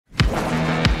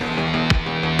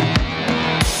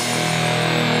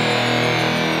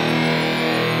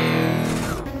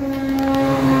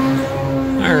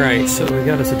So we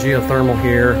got us a geothermal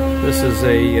here. This is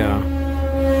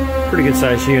a pretty good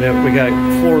sized unit. We got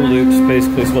floor loops,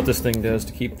 basically is what this thing does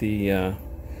to keep the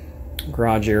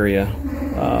garage area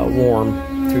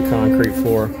warm through concrete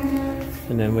floor.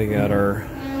 And then we got our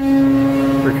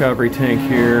recovery tank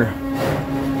here.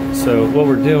 So what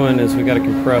we're doing is we got a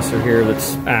compressor here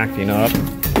that's acting up.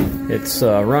 It's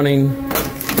running,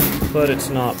 but it's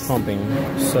not pumping.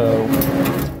 So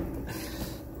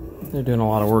they're doing a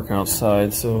lot of work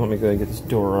outside, so let me go ahead and get this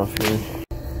door off here.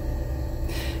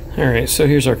 Alright, so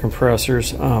here's our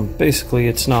compressors. Basically,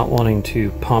 it's not wanting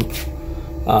to pump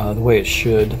the way it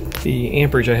should. The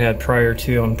amperage I had prior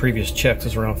to on previous checks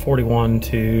was around 41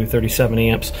 to 37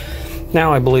 amps.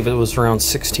 Now I believe it was around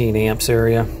 16 amps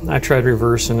area. I tried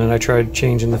reversing it, I tried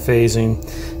changing the phasing.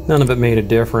 None of it made a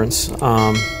difference.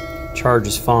 Charge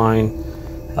is fine.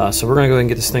 So we're going to go ahead and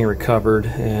get this thing recovered,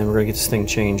 and we're going to get this thing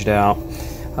changed out.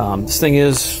 This thing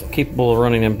is capable of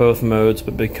running in both modes,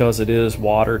 but because it is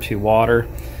water to water,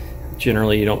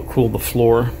 generally you don't cool the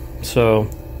floor, so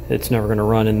it's never going to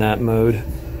run in that mode.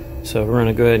 So we're going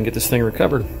to go ahead and get this thing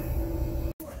recovered.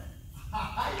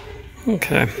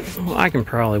 Okay, well, I can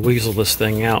probably weasel this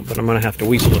thing out, but I'm going to have to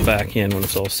weasel it back in when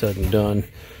it's all said and done.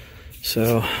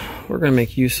 So we're going to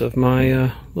make use of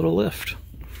my little lift.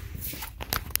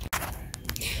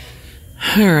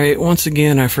 Alright, once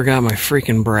again I forgot my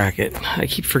freaking bracket. I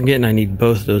keep forgetting I need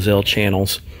both of those L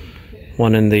channels.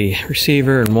 One in the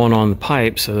receiver and one on the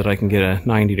pipe so that I can get a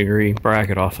 90-degree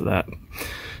bracket off of that.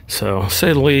 So, to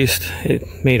say the least, it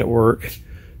made it work.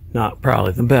 Not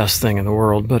probably the best thing in the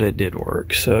world, but it did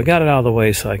work. So I got it out of the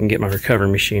way so I can get my recovery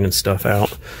machine and stuff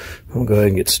out. We'll go ahead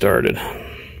and get started. Alright,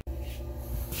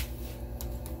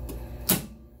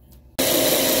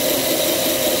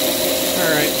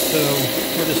 so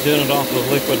we're just doing it off the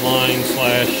liquid line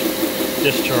slash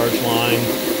discharge line.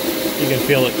 You can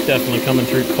feel it definitely coming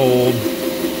through cold.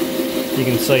 You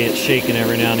can say it's shaking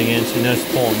every now and again, so you know it's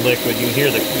pulling liquid. You can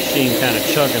hear the machine kind of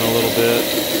chugging a little bit.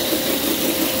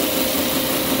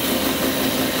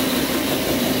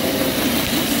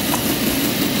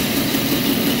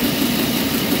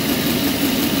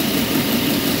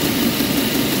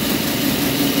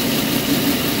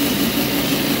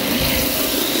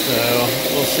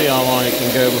 We'll see how long it can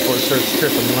go before it starts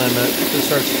tripping limit. If it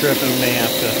starts tripping, we may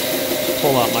have to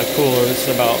pull out my cooler. This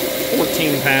is about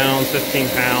 14 pounds, 15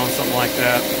 pounds, something like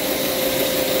that.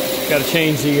 Got to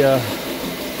change the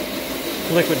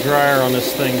liquid dryer on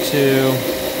this thing too.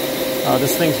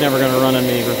 This thing's never going to run in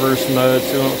the reverse mode,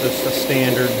 so we went with just a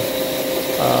standard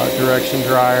direction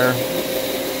dryer.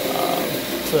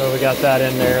 So we got that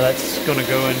in there. That's going to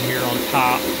go in here on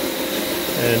top,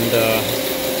 and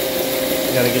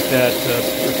got to get that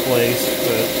replaced,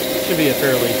 but it should be a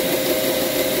fairly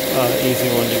easy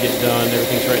one to get done.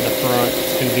 Everything's right in the front.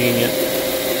 It's convenient.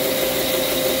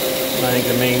 And I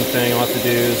think the main thing I'll have to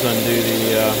do is undo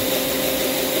the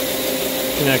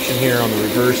connection here on the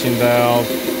reversing valve.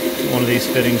 One of these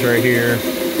fittings right here,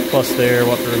 plus there.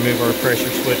 We'll have to remove our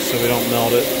pressure switch so we don't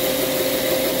melt it.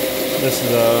 This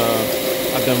is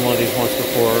I've done one of these once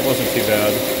before. It wasn't too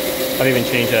bad. I've even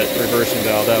changed that reversing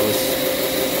valve. That was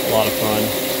a lot of fun.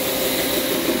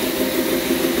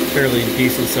 Fairly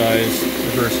decent size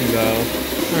reversing valve.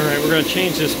 Alright, we're going to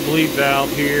change this bleed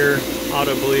valve here,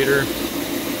 auto bleeder.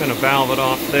 Going to valve it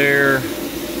off there,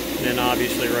 and then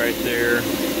obviously right there.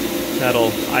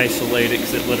 That'll isolate it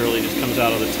because it literally just comes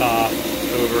out of the top,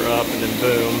 over, up, and then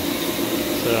boom.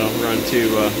 So we're going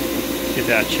to get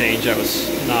that changed. That was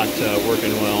not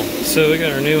working well. So we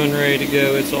got our new one ready to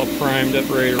go. It's all primed up,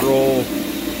 ready to roll.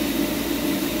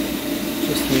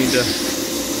 Just need to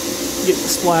get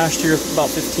splashed here with about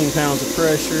 15 pounds of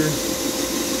pressure.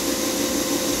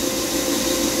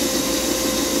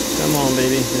 Come on,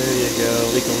 baby. There you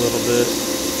go. Leak a little bit.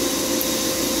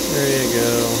 There you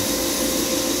go.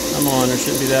 Come on, there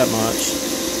shouldn't be that much.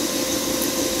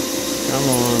 Come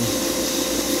on.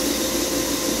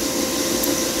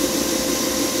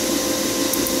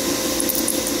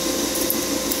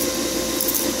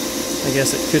 I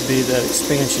guess it could be that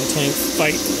expansion tank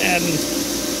fight adding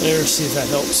there. See if that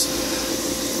helps.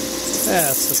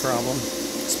 That's the problem.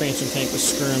 Expansion tank was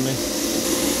screwing me.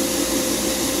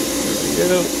 There we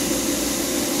go.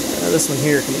 This one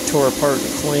here can be tore apart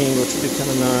and cleaned, which would be kind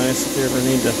of nice if you ever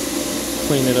need to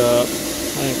clean it up.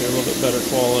 I think they're a little bit better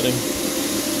quality.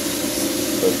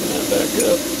 Open that back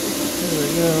up. There we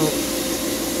go.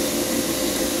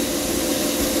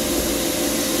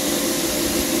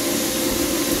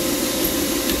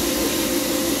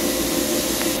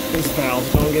 These valves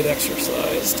don't get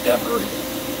exercised ever.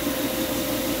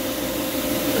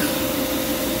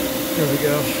 There we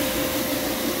go.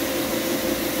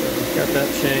 Got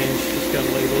that changed, just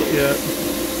gotta label it yet.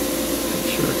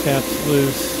 Make sure the cap's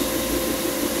loose.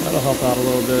 That'll help out a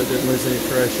little bit, didn't lose any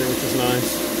pressure, which is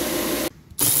nice.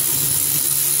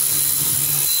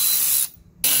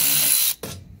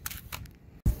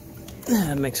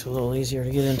 That makes it a little easier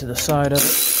to get into the side of it.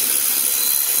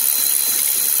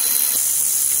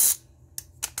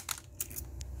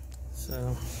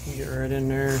 So, you get right in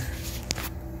there.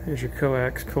 Here's your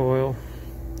Coax coil,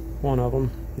 one of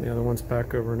them. The other one's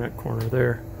back over in that corner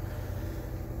there.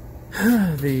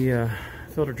 The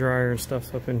filter dryer and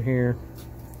stuff's up in here.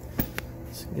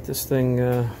 Let's get this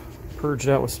thing purged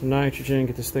out with some nitrogen,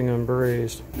 get this thing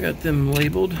unbrazed. Got them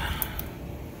labeled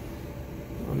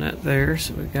on that there,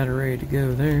 so we've got it ready to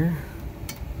go there.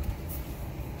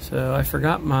 So I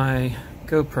forgot my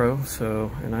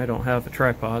GoPro, and I don't have a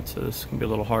tripod, so this is going to be a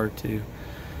little hard to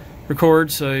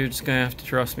record, so you're just going to have to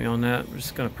trust me on that. We're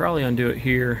just going to probably undo it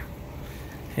here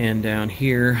and down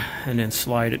here, and then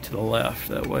slide it to the left.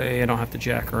 That way I don't have to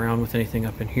jack around with anything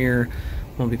up in here.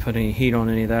 Won't be putting any heat on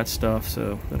any of that stuff,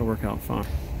 so that'll work out fine.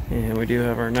 And we do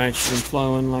have our nitrogen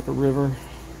flowing like a river,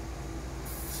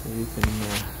 so you can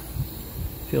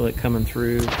feel it coming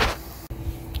through.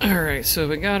 Alright, so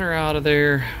we got her out of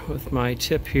there with my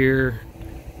tip here.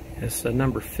 It's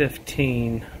number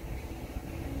 15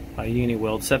 by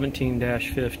UniWeld,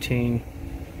 17-15.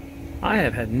 I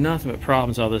have had nothing but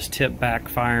problems with this tip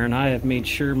backfiring. I have made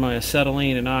sure my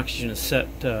acetylene and oxygen is set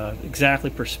exactly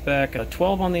per spec.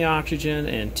 12 on the oxygen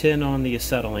and 10 on the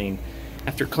acetylene.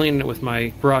 After cleaning it with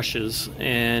my brushes,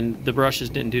 and the brushes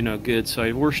didn't do no good, so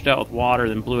I washed it out with water,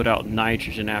 then blew it out with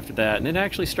nitrogen after that, and it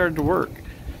actually started to work.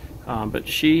 But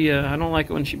I don't like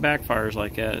it when she backfires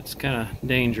like that. It's kind of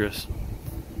dangerous.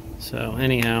 So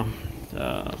anyhow,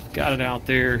 got it out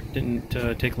there.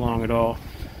 Didn't take long at all.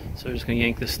 So we're just going to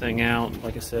yank this thing out.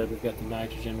 Like I said, we've got the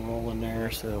nitrogen rolling there,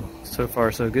 so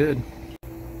far so good.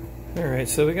 Alright,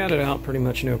 so we got it out pretty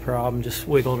much no problem. Just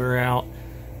wiggled her out.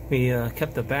 We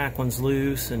kept the back ones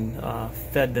loose and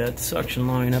fed that suction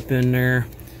line up in there.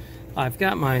 I've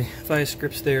got my vice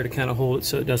grips there to kind of hold it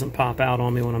so it doesn't pop out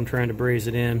on me when I'm trying to braze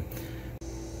it in.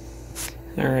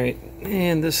 Alright,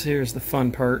 and this here is the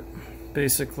fun part.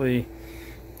 Basically,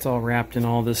 it's all wrapped in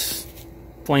all this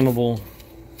flammable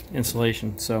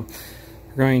insulation. So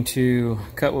we're going to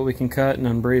cut what we can cut and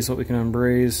unbraze what we can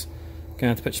unbraze.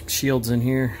 Gonna have to put some shields in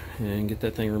here and get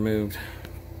that thing removed.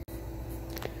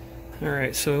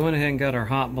 Alright, so we went ahead and got our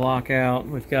hot block out.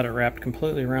 We've got it wrapped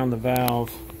completely around the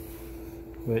valve,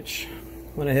 which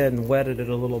went ahead and wetted it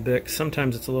a little bit.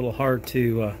 Sometimes it's a little hard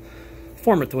to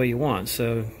form it the way you want,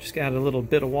 so just add a little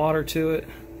bit of water to it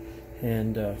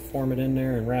and form it in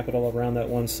there and wrap it all around that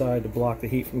one side to block the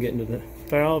heat from getting to the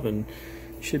valve, and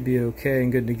it should be okay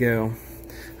and good to go.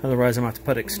 Otherwise I'm going to have to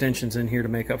put extensions in here to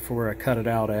make up for where I cut it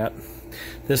out at.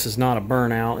 This is not a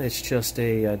burnout, it's just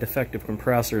a defective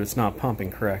compressor that's not pumping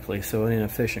correctly, so an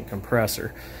inefficient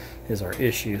compressor is our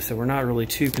issue. So we're not really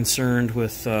too concerned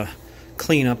with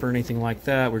cleanup or anything like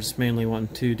that. We're just mainly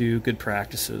wanting to do good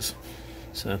practices.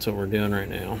 So that's what we're doing right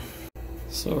now.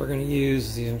 So we're going to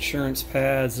use the insurance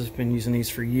pads. I've been using these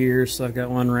for years, so I've got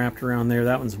one wrapped around there.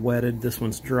 That one's wetted, this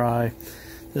one's dry.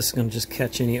 This is going to just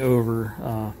catch any over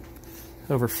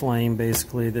flame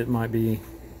basically that might be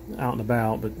out and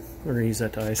about, but we're going to use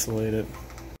that to isolate it.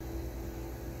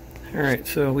 Alright,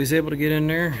 so we was able to get in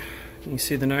there. You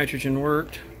see the nitrogen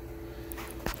worked.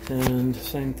 And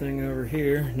same thing over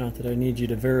here. Not that I need you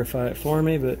to verify it for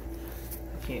me, but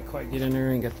I can't quite get in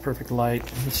there and get the perfect light.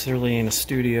 This really ain't a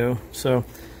studio. So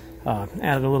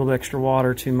added a little bit extra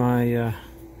water to my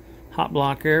hot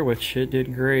block there, which it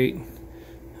did great.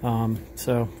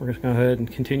 So we're going to go ahead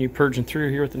and continue purging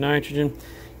through here with the nitrogen.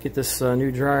 Get this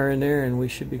new dryer in there and we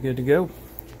should be good to go.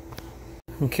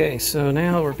 Okay, so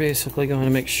now we're basically going to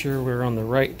make sure we're on the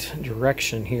right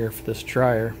direction here for this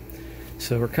dryer.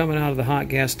 So we're coming out of the hot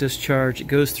gas discharge. It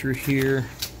goes through here,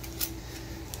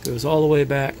 goes all the way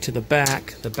back to the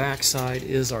back. The back side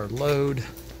is our load.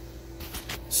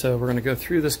 So we're going to go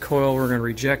through this coil. We're going to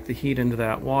reject the heat into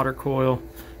that water coil.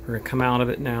 We're going to come out of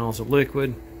it now as a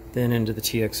liquid, then into the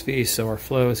TXV. So our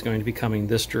flow is going to be coming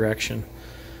this direction.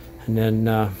 And then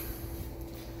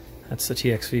that's the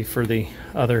TXV for the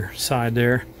other side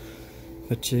there.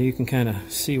 But you can kind of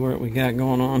see what we got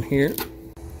going on here.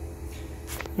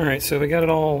 Alright, so we got it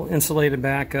all insulated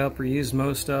back up, reused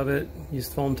most of it,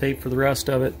 used foam tape for the rest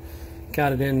of it,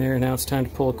 got it in there, now it's time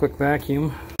to pull a quick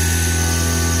vacuum. Alright,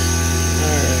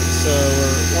 so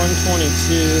we're at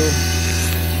 122,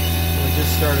 we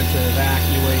just started to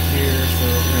evacuate here, so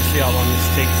we're going to see how long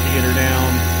this takes to get her down.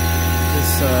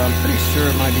 This, I'm pretty sure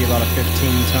it might be about a 15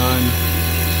 ton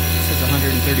to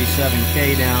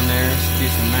 137K down there. Let's do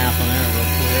some math on that real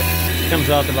quick. It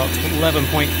comes out to about 11.4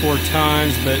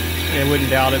 tons, but I wouldn't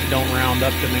doubt it. Don't round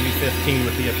up to maybe 15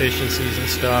 with the efficiencies and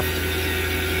stuff.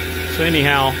 So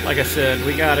anyhow, like I said,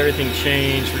 we got everything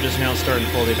changed. We're just now starting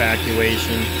to pull the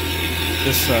evacuation.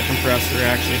 This compressor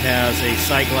actually has a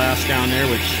sight glass down there,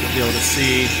 which you'll be able to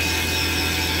see.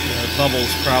 The bubbles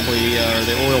probably are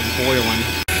the oil boiling.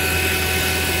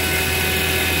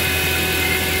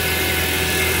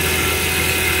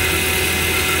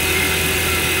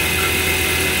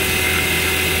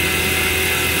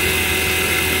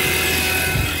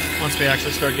 Once we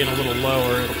actually start getting a little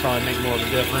lower, it'll probably make more of a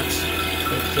difference.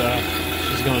 But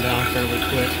she's going down fairly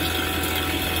quick.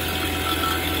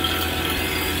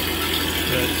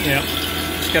 But yeah,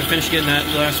 just got to finish getting that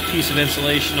last piece of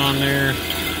insulation on there.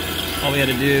 All we had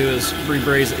to do is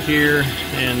rebraze it here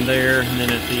and there, and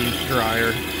then at the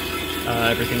dryer.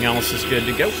 Everything else is good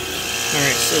to go.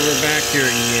 Alright, so we're back here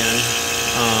again.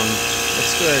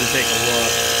 Let's go ahead and take a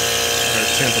look at our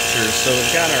temperatures. So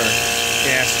we've got our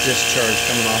gas discharge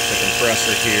coming off the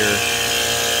compressor here,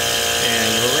 and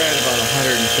we're at about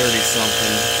 130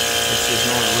 something, which is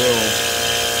not real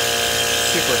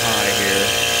super high here.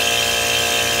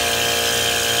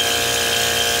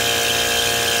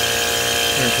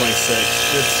 126.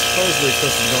 It's supposedly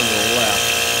supposed to be going to the left,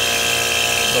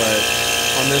 but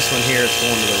on this one here it's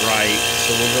going to the right,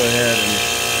 so we'll go ahead and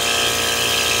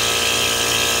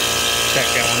check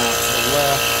that one out to the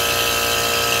left,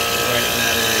 right in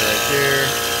that area right there.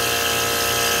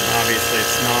 And obviously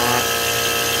it's not,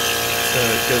 so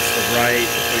it goes to the right.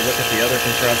 If we look at the other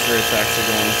compressor, it's actually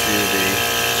going to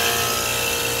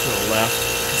the left.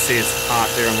 You can see it's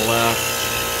hot there on the left,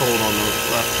 cold on the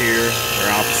left here, or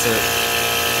opposite.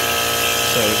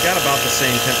 So we've got about the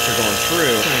same temperature going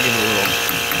through. I'm going to give it a little.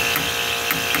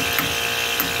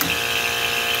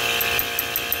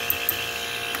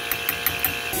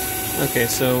 Okay,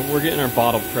 so we're getting our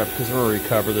bottle prep because we're going to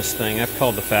recover this thing. I've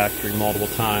called the factory multiple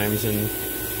times and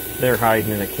they're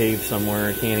hiding in a cave somewhere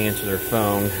and can't answer their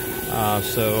phone.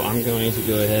 So I'm going to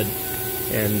go ahead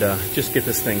and just get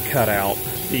this thing cut out.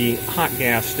 The hot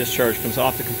gas discharge comes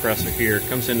off the compressor here,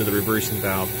 comes into the reversing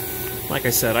valve. Like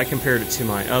I said, I compared it to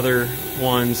my other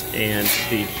ones, and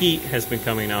the heat has been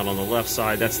coming out on the left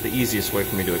side. That's the easiest way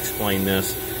for me to explain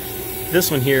this. This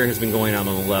one here has been going out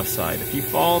on the left side. If you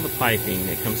follow the piping,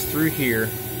 it comes through here,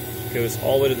 goes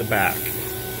all the way to the back.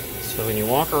 So when you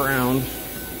walk around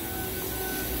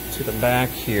to the back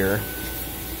here,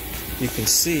 you can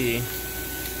see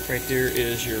right there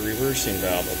is your reversing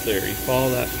valve up there. You follow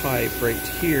that pipe right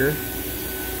here,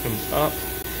 comes up,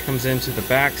 comes into the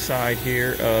back side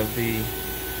here of the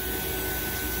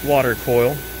water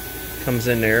coil, comes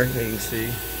in there, you can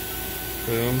see,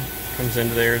 boom, comes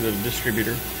into there, the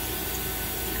distributor,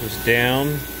 goes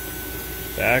down,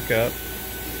 back up,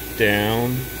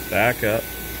 down, back up,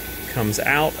 comes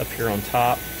out up here on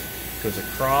top, goes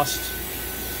across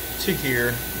to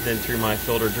here, then through my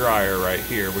filter dryer right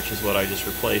here, which is what I just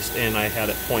replaced, and I had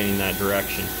it pointing that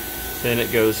direction. Then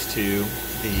it goes to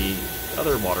the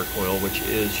other water coil, which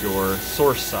is your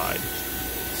source side.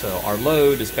 So our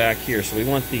load is back here, so we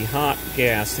want the hot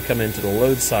gas to come into the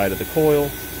load side of the coil.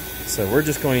 So we're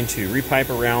just going to repipe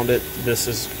around it. This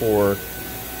is for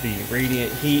the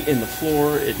radiant heat in the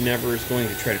floor. It never is going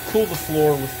to try to cool the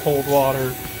floor with cold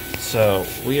water. So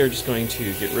we are just going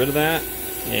to get rid of that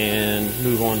and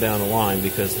move on down the line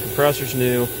because the compressor's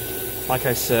new. Like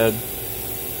I said,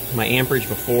 my amperage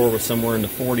before was somewhere in the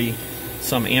 40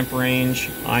 some amp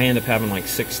range. I end up having like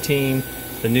 16.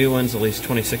 The new one's at least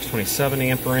 26, 27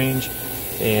 amp range.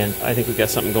 And I think we got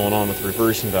something going on with the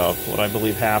reversing valve. What I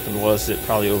believe happened was it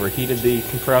probably overheated the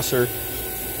compressor.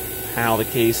 How the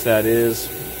case that is,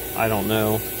 I don't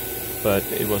know. But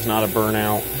it was not a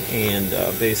burnout. And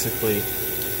basically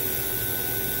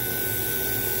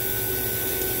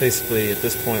at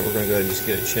this point we're going to go ahead and just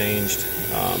get it changed.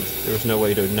 There was no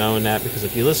way to have known that because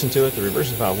if you listen to it, the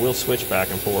reversing valve will switch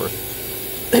back and forth.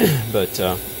 But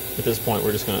at this point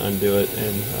we're just going to undo it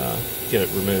and get it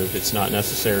removed. It's not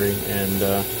necessary, and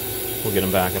we'll get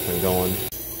them back up and going.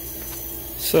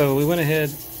 So we went ahead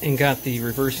and got the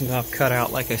reversing valve cut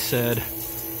out, like I said.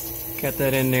 Got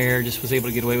that in there, just was able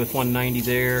to get away with 190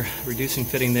 there, reducing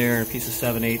fitting there, a piece of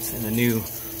 7/8 and a new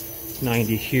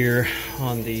 90 here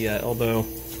on the elbow.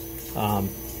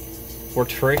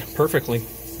 Worked perfectly.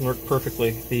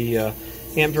 The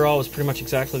amp draw was pretty much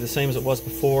exactly the same as it was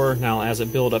before. Now as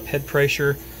it built up head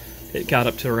pressure, it got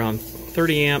up to around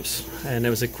 30 amps, and it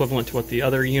was equivalent to what the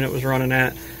other unit was running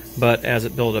at. But as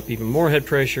it built up even more head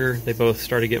pressure, they both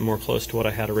started getting more close to what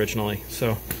I had originally.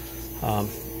 So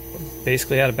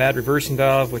Basically had a bad reversing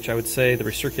valve, which I would say the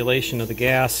recirculation of the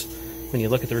gas, when you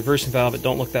look at the reversing valve, it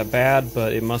don't look that bad,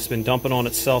 but it must have been dumping on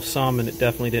itself some, and it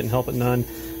definitely didn't help it none.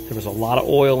 There was a lot of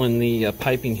oil in the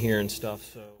piping here and stuff.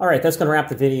 So, all right, that's going to wrap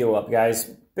the video up, guys.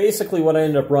 Basically what I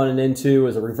ended up running into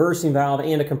was a reversing valve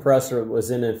and a compressor that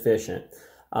was inefficient.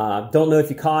 Don't know if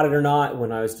you caught it or not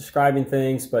when I was describing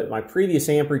things, but my previous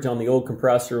amperage on the old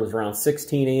compressor was around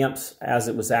 16 amps as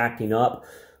it was acting up.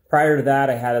 Prior to that,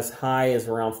 I had as high as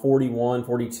around 41,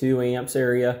 42 amps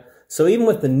area. So even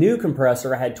with the new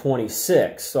compressor, I had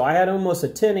 26. So I had almost a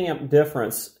 10 amp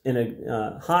difference in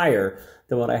a higher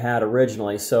than what I had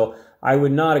originally. So I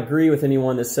would not agree with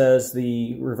anyone that says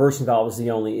the reversing valve was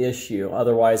the only issue.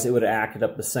 Otherwise, it would have acted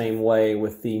up the same way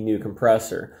with the new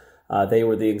compressor. They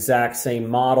were the exact same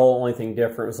model. Only thing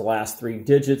different was the last 3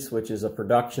 digits, which is a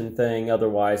production thing.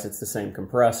 Otherwise, it's the same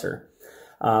compressor.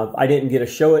 I didn't get to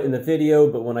show it in the video,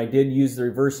 but when I did use the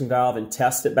reversing valve and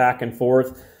test it back and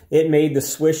forth, it made the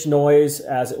swish noise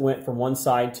as it went from one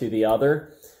side to the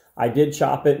other. I did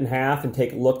chop it in half and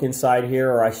take a look inside here,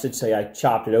 or I should say I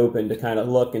chopped it open to kind of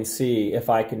look and see if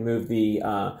I could move the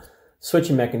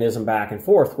switching mechanism back and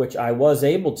forth, which I was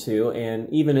able to, and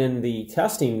even in the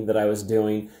testing that I was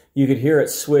doing, you could hear it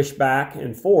swish back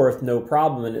and forth, no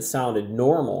problem, and it sounded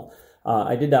normal.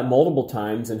 I did that multiple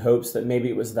times in hopes that maybe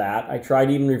it was that. I tried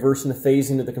even reversing the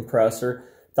phasing of the compressor,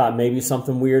 thought maybe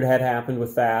something weird had happened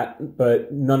with that,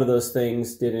 but none of those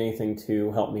things did anything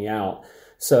to help me out.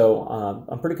 So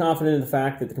I'm pretty confident in the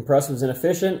fact that the compressor was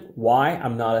inefficient. Why?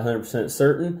 I'm not 100%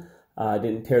 certain. I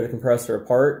didn't tear the compressor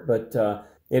apart, but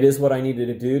it is what I needed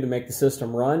to do to make the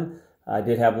system run. I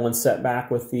did have one setback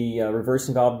with the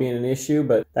reversing valve being an issue,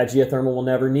 but that geothermal will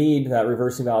never need that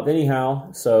reversing valve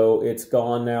anyhow, so it's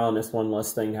gone now, and it's one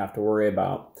less thing to have to worry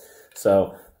about.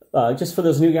 So just for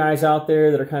those new guys out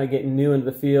there that are kind of getting new into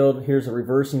the field, here's a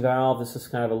reversing valve. This is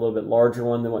kind of a little bit larger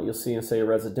one than what you'll see in, say, a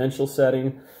residential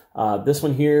setting. This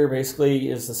one here basically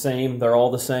is the same. They're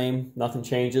all the same. Nothing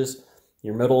changes.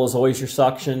 Your middle is always your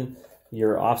suction.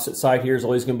 Your opposite side here is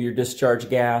always going to be your discharge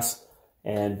gas.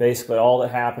 And basically all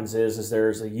that happens is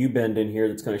there's a U-bend in here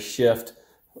that's going to shift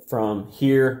from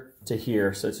here to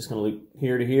here. So it's just going to loop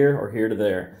here to here or here to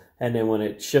there. And then when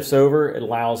it shifts over, it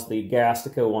allows the gas to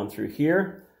go on through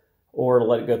here or to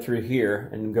let it go through here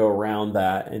and go around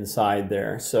that inside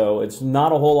there. So it's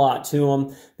not a whole lot to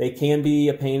them. They can be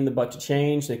a pain in the butt to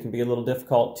change. They can be a little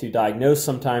difficult to diagnose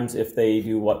sometimes if they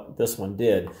do what this one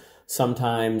did.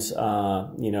 Sometimes,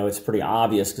 you know, it's pretty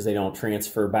obvious because they don't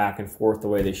transfer back and forth the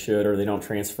way they should, or they don't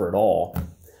transfer at all.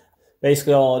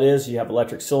 Basically, all it is, you have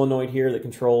electric solenoid here that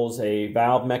controls a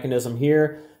valve mechanism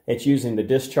here. It's using the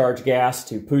discharge gas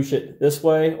to push it this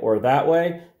way or that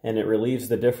way, and it relieves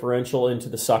the differential into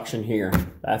the suction here.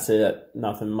 That's it.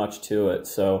 Nothing much to it.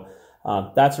 So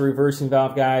that's a reversing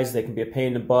valve, guys. They can be a pain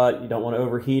in the butt. You don't want to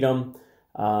overheat them.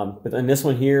 But then this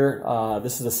one here,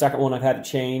 this is the second one I've had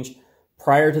to change.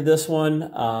 Prior to this one,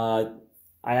 I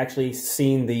actually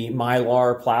seen the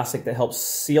Mylar plastic that helps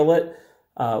seal it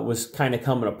was kind of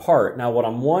coming apart. Now what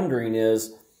I'm wondering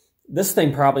is, this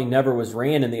thing probably never was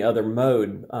ran in the other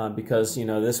mode because, you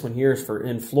know, this one here is for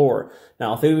in-floor.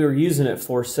 Now if they were using it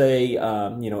for, say,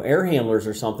 you know, air handlers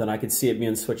or something, I could see it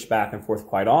being switched back and forth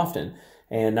quite often.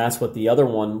 And that's what the other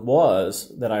one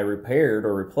was that I repaired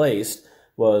or replaced,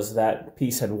 was that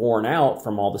piece had worn out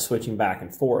from all the switching back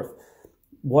and forth.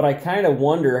 What I kind of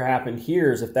wonder happened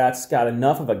here is if that's got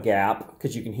enough of a gap,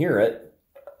 because you can hear it,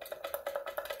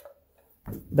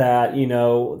 that, you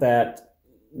know, that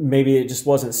maybe it just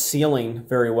wasn't sealing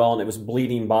very well and it was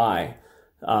bleeding by.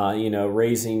 You know,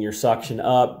 raising your suction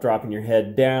up, dropping your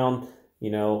head down, you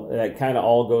know, that kind of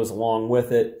all goes along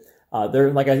with it.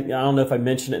 There, like I don't know if I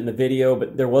mentioned it in the video,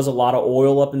 but there was a lot of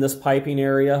oil up in this piping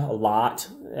area, a lot.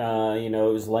 You know,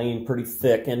 it was laying pretty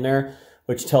thick in there,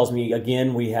 which tells me,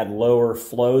 again, we had lower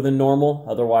flow than normal.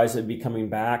 Otherwise, it'd be coming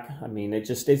back. I mean, it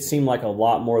seemed like a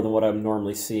lot more than what I would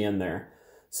normally see in there.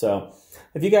 So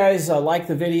if you guys like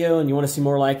the video and you want to see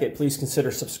more like it, please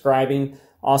consider subscribing.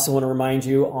 Also want to remind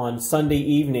you, on Sunday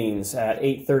evenings at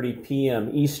 8:30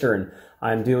 p.m. Eastern,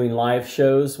 I'm doing live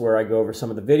shows where I go over some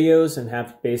of the videos and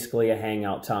have basically a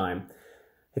hangout time.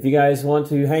 If you guys want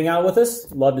to hang out with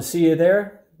us, love to see you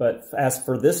there. But as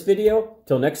for this video,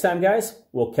 till next time, guys,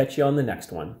 we'll catch you on the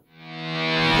next one.